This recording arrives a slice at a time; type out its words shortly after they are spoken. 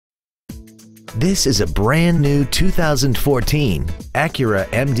This is a brand new 2014 Acura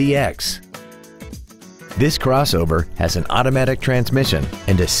MDX. This crossover has an automatic transmission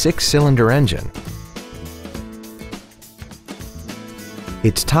and a 6-cylinder engine.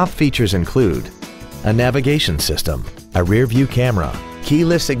 Its top features include a navigation system, a rear-view camera,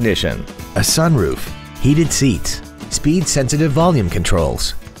 keyless ignition, a sunroof, heated seats, speed-sensitive volume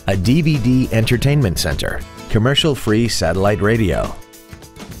controls, a DVD entertainment center, commercial-free satellite radio,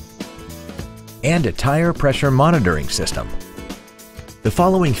 and a tire pressure monitoring system. The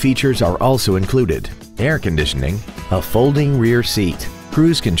following features are also included: air conditioning, a folding rear seat,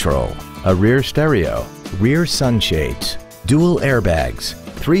 cruise control, a rear stereo, rear sunshades, dual airbags,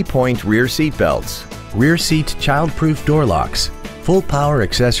 3-point rear seat belts, rear seat child-proof door locks, full power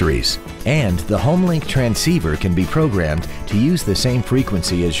accessories, and the HomeLink transceiver can be programmed to use the same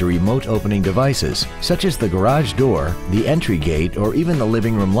frequency as your remote opening devices, such as the garage door, the entry gate, or even the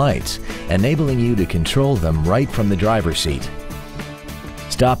living room lights, enabling you to control them right from the driver's seat.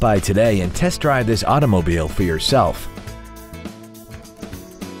 Stop by today and test drive this automobile for yourself.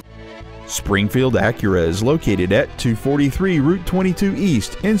 Springfield Acura is located at 243 Route 22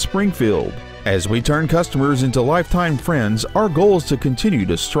 East in Springfield. As we turn customers into lifetime friends, our goal is to continue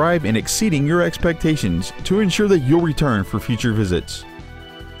to strive in exceeding your expectations to ensure that you'll return for future visits.